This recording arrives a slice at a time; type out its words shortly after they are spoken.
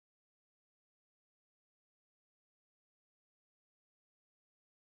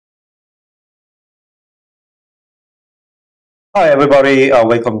Hi everybody,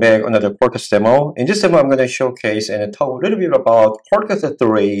 welcome back another Quarkus demo. In this demo, I'm going to showcase and talk a little bit about Quarkus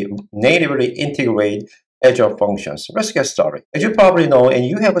 3 natively integrate Azure functions. Let's get started. As you probably know, and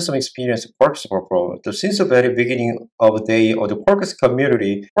you have some experience with Quarkus Pro, since the very beginning of the day of the Quarkus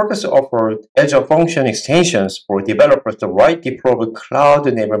community, Quarkus offered Azure function extensions for developers to write deploy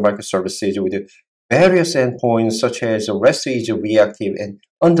cloud-enabled microservices with various endpoints such as REST is reactive and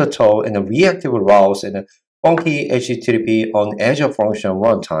undertow and reactive routes and funky HTTP on Azure function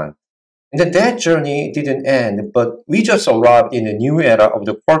runtime. And then that journey didn't end, but we just arrived in a new era of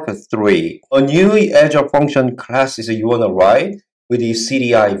the Quarkus 3. A new Azure function classes you want to write with the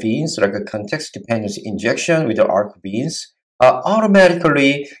CDI beans, like a context dependency injection with the arc beans,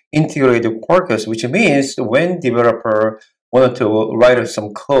 automatically integrate the Quarkus, which means when developer wanted to write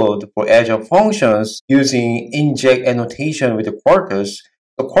some code for Azure functions using inject annotation with the Quarkus,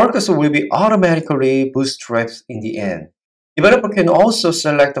 the Quarkus will be automatically bootstrapped in the end. Developer can also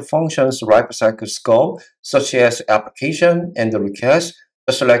select the function's lifecycle scope, such as application and the request,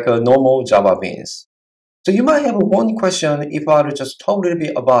 just like a normal Java beans. So you might have one question if I were just talk a little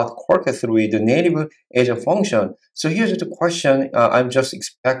bit about Quarkus 3, the native Azure function. So here's the question I'm just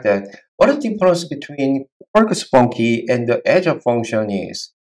expected. What is the difference between Quarkus Funky and the Azure function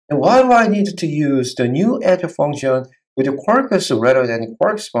is? And why do I need to use the new Azure function with the Quarkus rather than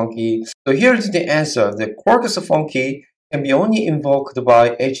Quarkus Funky? So here's the answer. The Quarkus Funky can be only invoked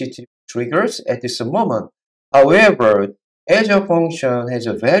by HTTP triggers at this moment. However, Azure function has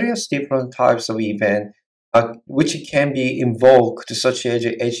various different types of events which can be invoked, such as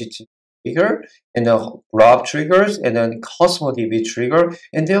HTTP trigger and graph triggers and then Cosmos DB trigger,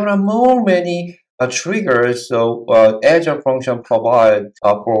 and there are many triggers. So Azure function provide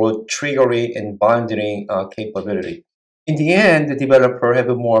for triggering and binding capability. In the end, the developer have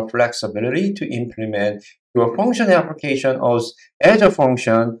more flexibility to implement your function application as Azure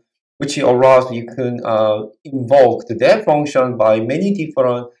function, which allows you can invoke that function by many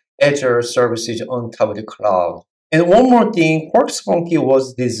different Azure services on top of the cloud. And one more thing, Quarkus Funky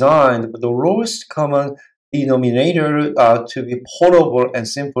was designed with the lowest common denominator to be portable and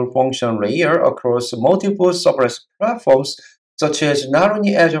simple function layer across multiple serverless platforms, such as not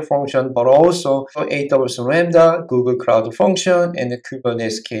only Azure function, but also AWS Lambda, Google Cloud Function, and the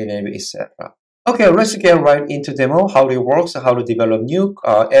Kubernetes Knative, etc. Okay, let's get right into demo, how it works, how to develop new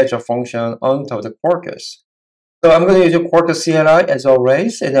Azure function on top of the Quarkus. So I'm going to use a Quarkus CLI as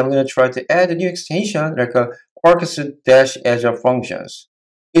always, and I'm going to try to add a new extension like a Quarkus-Azure functions.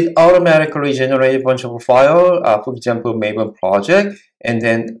 It automatically generates a bunch of files, for example, Maven project, and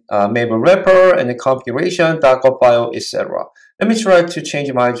then Maven wrapper, and the configuration, Docker file, etc. Let me try to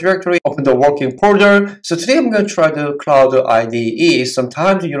change my directory, open the working folder. So today I'm going to try the Cloud IDE.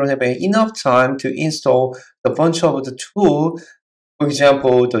 Sometimes you don't have enough time to install a bunch of the tool. For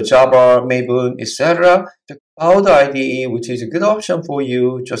example, the Java, Maven, etc. The Cloud IDE, which is a good option for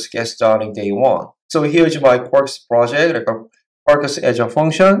you, just get started day one. So here's my Quarkus project, like a Quarkus Azure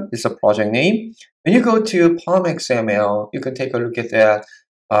function is a project name. When you go to Palm XML, you can take a look at that,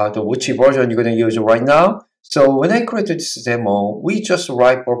 which version you're going to use right now. So when I created this demo, we just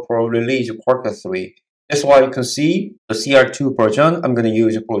write for release Quarkus 3. That's why you can see the CR2 version I'm going to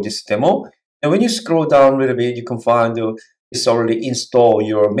use for this demo. And when you scroll down a little bit, you can find it's already installed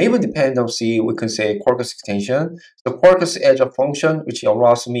your Maven dependency, we can say Quarkus extension. The Quarkus Azure function, which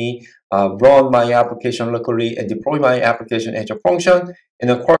allows me run my application locally and deploy my application Azure function, and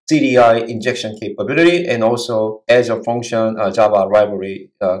the Quarkus CDI injection capability, and also Azure function Java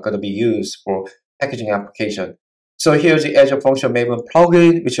library going to be used for packaging application. So here's the Azure function Maven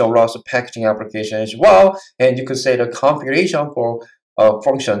plugin, which allows the packaging application as well, and you can say the configuration for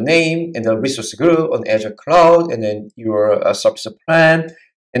function name and the resource group on Azure Cloud, and then your service plan.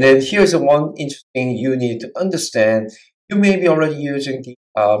 And then here's the one interesting you need to understand. You may be already using the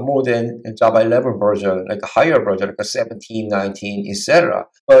more than Java 11 version, like a higher version, like a 17, 19, etc.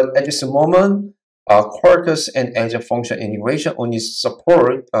 But at this moment, Quarkus and Azure function integration only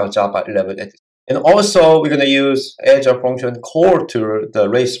support Java 11. And also, we're going to use Azure function core to the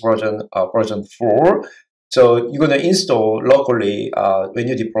latest version, version 4. So you're going to install locally when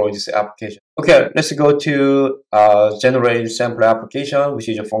you deploy this application. Okay, let's go to generate sample application, which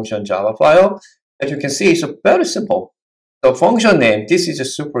is a function Java file. As you can see, it's very simple. The function name, this is a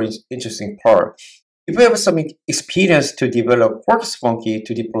super interesting part. If you have some experience to develop Quarkus Funky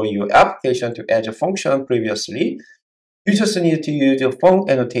to deploy your application to Azure function previously, you just need to use your func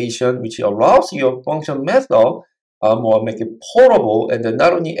annotation, which allows your function method make it portable and then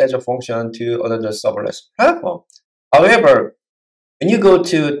not only Azure function to another serverless platform. However, when you go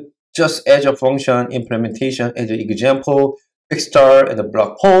to just Azure function implementation as an example, quick start and the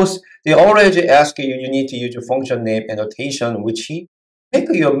blog post, they already ask you, you need to use your function name annotation, which he make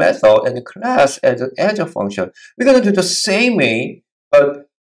your method and the class as an Azure function. We're going to do the same way, but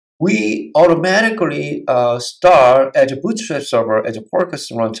we automatically start as a Bootstrap server as a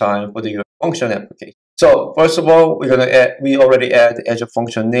Quarkus runtime for the Azure function application. So first of all, we already add the Azure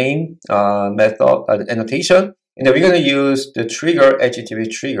function name method annotation, and then we're going to use the trigger HTTP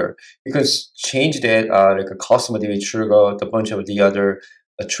trigger. You can change that like a custom DB trigger, the bunch of the other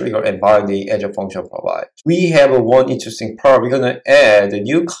trigger and bind the Azure function provides. We have one interesting part. We're going to add the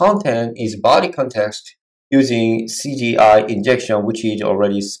new content is body context using CGI injection, which is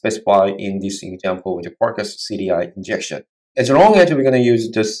already specified in this example with the Quarkus CGI injection. As long as we're going to use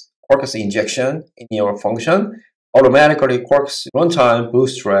this Quarkus injection in your function, automatically Quarkus runtime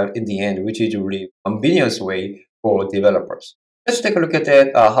bootstrap in the end, which is a really convenience way for developers. Let's take a look at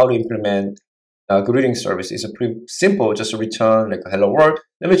that, how to implement greeting service. It's a pretty simple, just return like a hello world.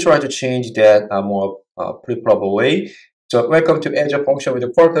 Let me try to change that more pretty proper way. So welcome to Azure function with the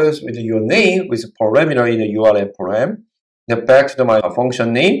Quarkus with your name with a parameter in the URL param. Then back to my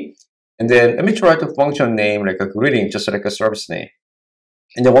function name. And then let me try to function name like a greeting, just like a service name.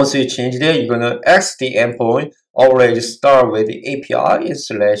 And then once you change that, you're going to ask the endpoint already start with the API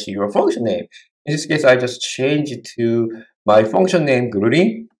 / your function name. In this case, I just change it to my function name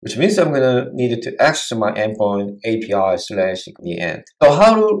greeting, which means I'm going to need to access my endpoint API / the end. So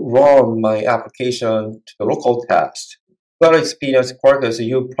how to run my application to the local test? Got experience Quarkus, so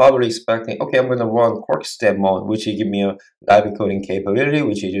you're probably expecting, okay, I'm going to run Quarkus demo, which will give me a live coding capability,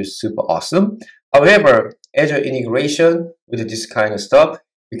 which is just super awesome. However, Azure integration with this kind of stuff,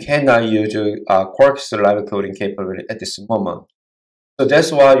 you cannot use Quarkus live coding capability at this moment. So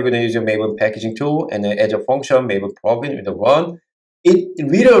that's why you're going to use your Maven packaging tool and the Azure function Maven plugin with the run. It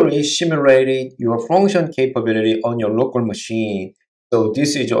literally simulated your function capability on your local machine. So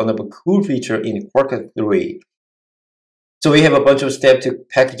this is one of the cool feature in Quarkus 3. So we have a bunch of steps to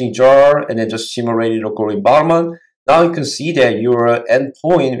packaging jar and then just simulated local environment. Now you can see that your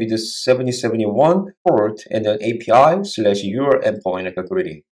endpoint with the 7071 port and then API / your endpoint like a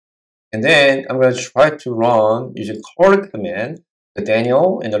greeting. And then I'm going to try to run using call command, the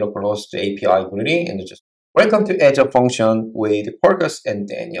Daniel and the localhost API greeting, and just welcome to Azure function with Quarkus and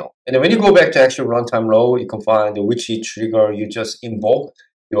Daniel. And then when you go back to actual runtime row, you can find which trigger you just invoke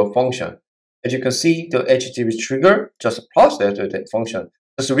your function. As you can see, the HTTP trigger just processed that function.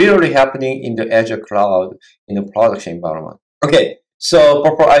 It's really happening in the Azure cloud in the production environment. Okay, so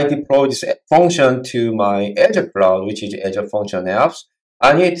before I deploy this function to my Azure cloud, which is Azure function apps,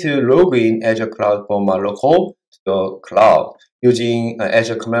 I need to log in Azure cloud from my local to the cloud using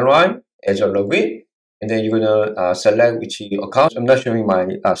Azure command line, Azure login, and then you're gonna select which account. I'm not showing my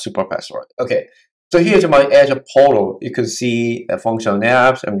super password. Okay, so here's my Azure portal. You can see a function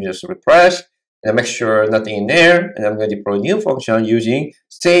apps. I'm just refresh and make sure nothing in there. And I'm going to deploy new function using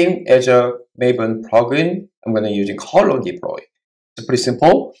same Azure Maven plugin. I'm going to use colon deploy. It's pretty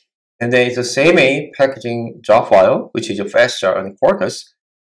simple. And then it's the same packaging jar file, which is a faster on Quarkus.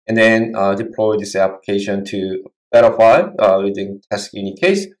 And then deploy this application to verify using test unit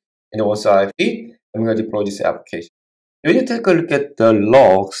case. And once I feed, I'm going to deploy this application. When you take a look at the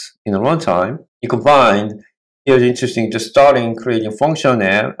logs in the runtime, you can find here's interesting, just starting creating function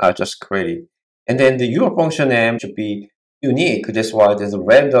name, just created. And then your function name should be unique. That's why there's a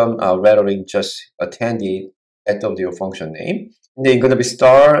random rendering just attended at of your function name. And then you're going to be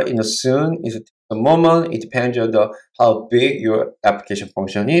start in the soon is the moment. It depends on how big your application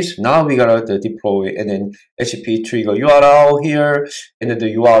function is. Now we got to deploy and then HTTP trigger URL here, and then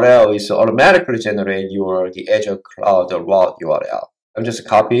the URL is automatically generate the Azure Cloud route URL. I'm just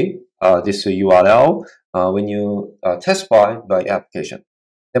copy this URL when you test file by application.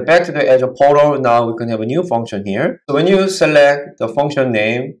 Then back to the Azure portal, now we can have a new function here. So when you select the function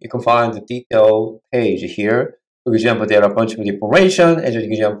name, you can find the detail page here. For example, there are a bunch of information, as an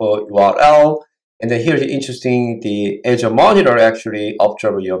example, URL. And then here's interesting, the Azure Monitor actually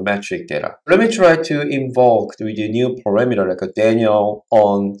observe your metric data. Let me try to invoke with the new parameter like a Daniel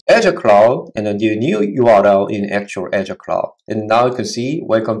on Azure Cloud and then the new URL in actual Azure Cloud. And now you can see,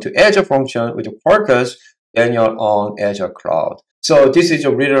 welcome to Azure function with the Quarkus, Daniel on Azure Cloud. So this is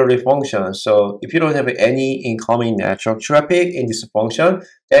a read-only function. So if you don't have any incoming network traffic in this function,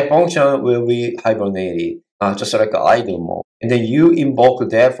 that function will be hibernated, just like an idle mode. And then you invoke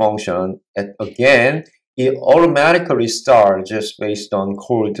that function, and again, it automatically starts just based on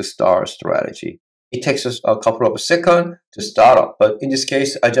cold start strategy. It takes us a couple of seconds to start up, but in this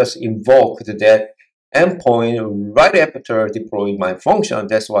case, I just invoked that endpoint right after deploying my function.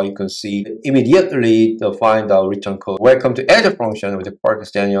 That's why you can see immediately the find out return code. Welcome to Azure function with the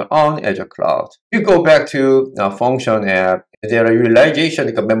Quarkus Daniel on Azure Cloud. You go back to function app. There are realization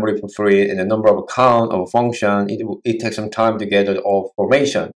like a memory for free and the number of count of a function. It takes some time to gather all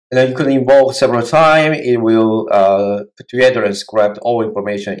information. And then you can invoke several times. It will put together and scrap all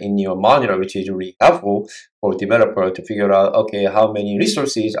information in your monitor, which is really helpful for developer to figure out, okay, how many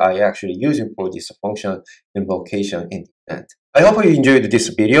resources I actually using for this function invocation in the end. I hope you enjoyed this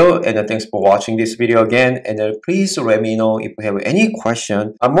video, and thanks for watching this video again. And please let me know if you have any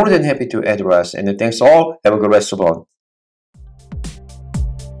question. I'm more than happy to address. And thanks all. Have a good rest of the day.